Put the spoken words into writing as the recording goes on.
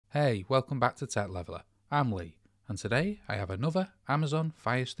Hey, welcome back to Tech Leveler. I'm Lee, and today I have another Amazon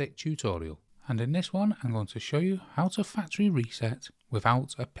Firestick tutorial. And in this one, I'm going to show you how to factory reset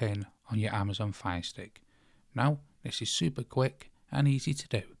without a pin on your Amazon Firestick. Now, this is super quick and easy to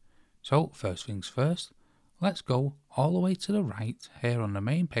do. So, first things first, let's go all the way to the right here on the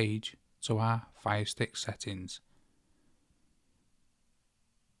main page to our Firestick settings.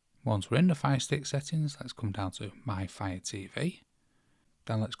 Once we're in the Firestick settings, let's come down to My Fire TV.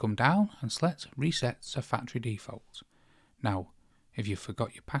 Then let's come down and select Reset to Factory Default. Now, if you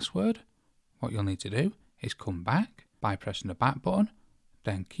forgot your password, what you'll need to do is come back by pressing the back button,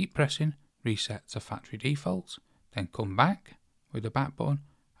 then keep pressing Reset to Factory Default, then come back with the back button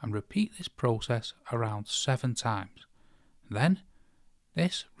and repeat this process around 7 times. Then,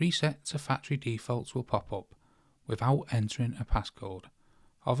 this Reset to Factory Defaults will pop up without entering a passcode.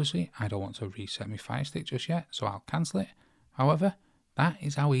 Obviously, I don't want to reset my Firestick just yet, so I'll cancel it. However, that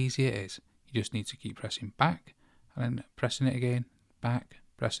is how easy it is. You just need to keep pressing back and then pressing it again, back,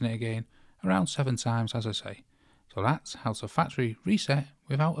 pressing it again, around 7 times as I say. So that's how to factory reset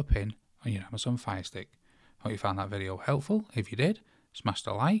without a pin on your Amazon Firestick. Hope you found that video helpful. If you did, smash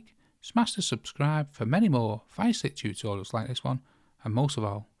the like, smash the subscribe for many more Firestick tutorials like this one, and most of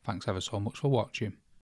all, thanks ever so much for watching.